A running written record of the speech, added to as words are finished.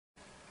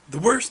The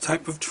worst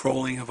type of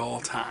trolling of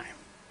all time.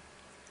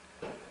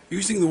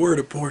 Using the word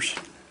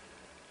abortion.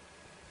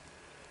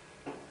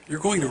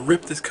 You're going to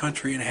rip this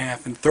country in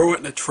half and throw it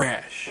in the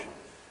trash.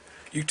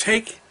 You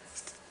take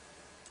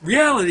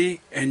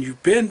reality and you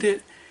bend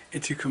it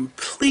into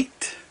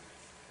complete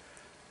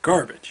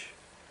garbage.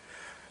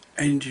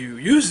 And you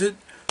use it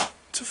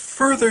to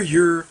further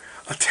your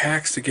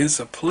attacks against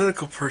a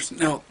political person.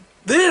 Now,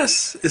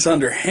 this is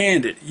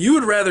underhanded. You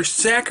would rather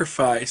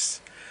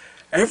sacrifice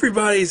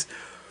everybody's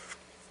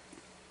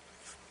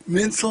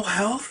mental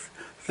health,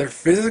 their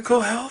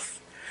physical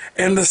health,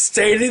 and the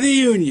State of the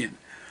Union.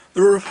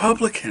 The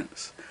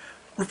Republicans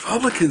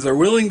are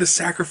willing to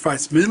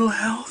sacrifice mental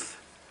health.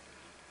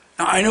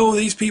 Now, I know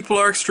these people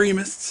are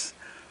extremists.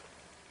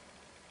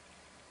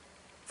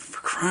 For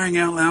crying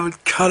out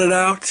loud, cut it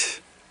out.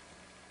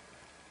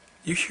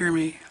 You hear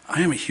me?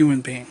 I am a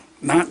human being.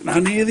 Not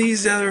any of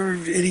these other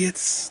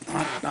idiots.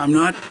 I'm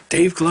not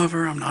Dave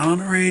Glover. I'm not on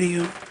the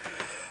radio.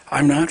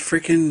 I'm not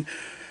freaking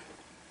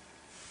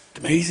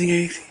Amazing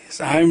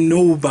Atheist. I'm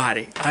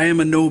nobody. I am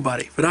a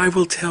nobody. But I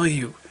will tell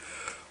you,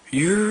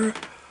 your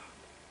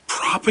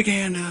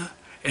propaganda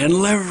and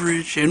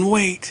leverage and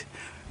weight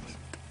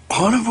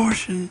on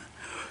abortion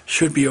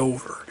should be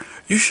over.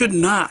 You should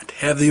not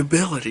have the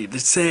ability to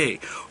say,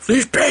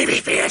 these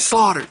babies being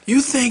slaughtered.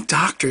 You think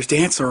doctors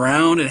dance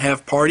around and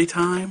have party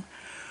time?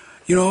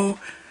 You know,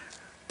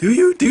 do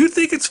you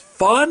think it's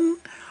fun?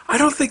 I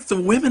don't think the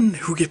women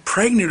who get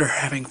pregnant are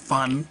having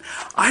fun.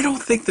 I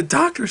don't think the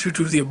doctors who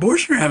do the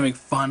abortion are having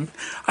fun.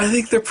 I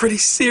think they're pretty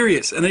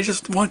serious, and they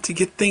just want to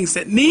get things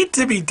that need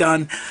to be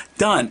done.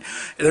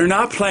 They're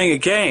not playing a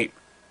game.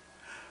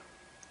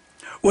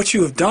 What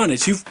you have done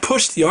is you've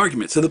pushed the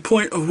argument to the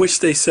point of which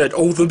they said,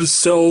 oh, the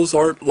cells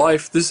aren't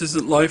life, this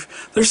isn't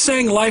life. They're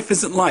saying life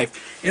isn't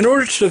life. In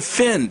order to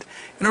defend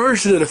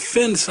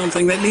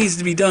something that needs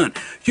to be done,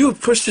 you have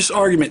pushed this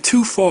argument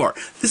too far.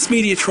 This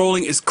media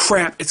trolling is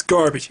crap, it's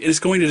garbage. It is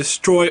going to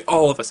destroy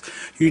all of us.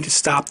 You need to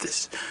stop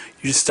this.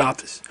 You need to stop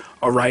this,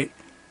 alright?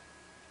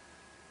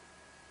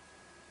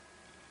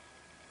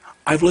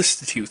 I've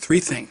listed to you 3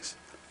 things.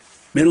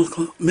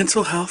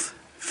 Mental health,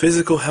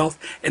 physical health,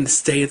 and the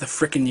State of the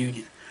frickin'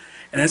 Union.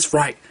 And that's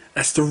right.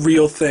 That's the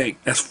real thing.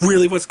 That's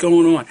really what's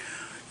going on.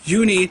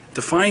 You need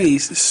to find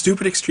these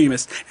stupid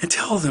extremists and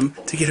tell them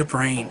to get a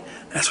brain.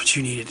 That's what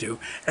you need to do.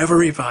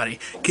 Everybody,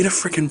 get a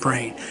frickin'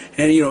 brain.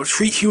 And, you know,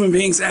 treat human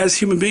beings as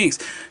human beings.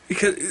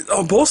 Because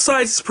on both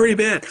sides it's pretty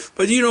bad.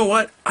 But you know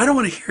what? I don't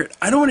want to hear it.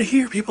 I don't want to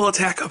hear people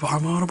attack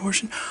Obama on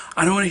abortion.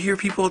 I don't want to hear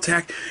people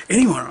attack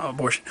anyone on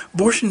abortion.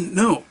 Abortion,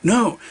 no.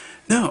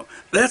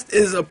 That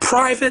is a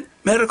private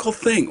medical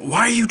thing.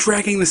 Why are you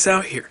dragging this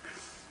out here?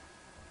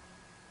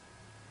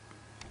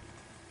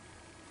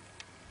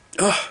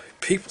 Ugh,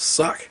 people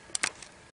suck.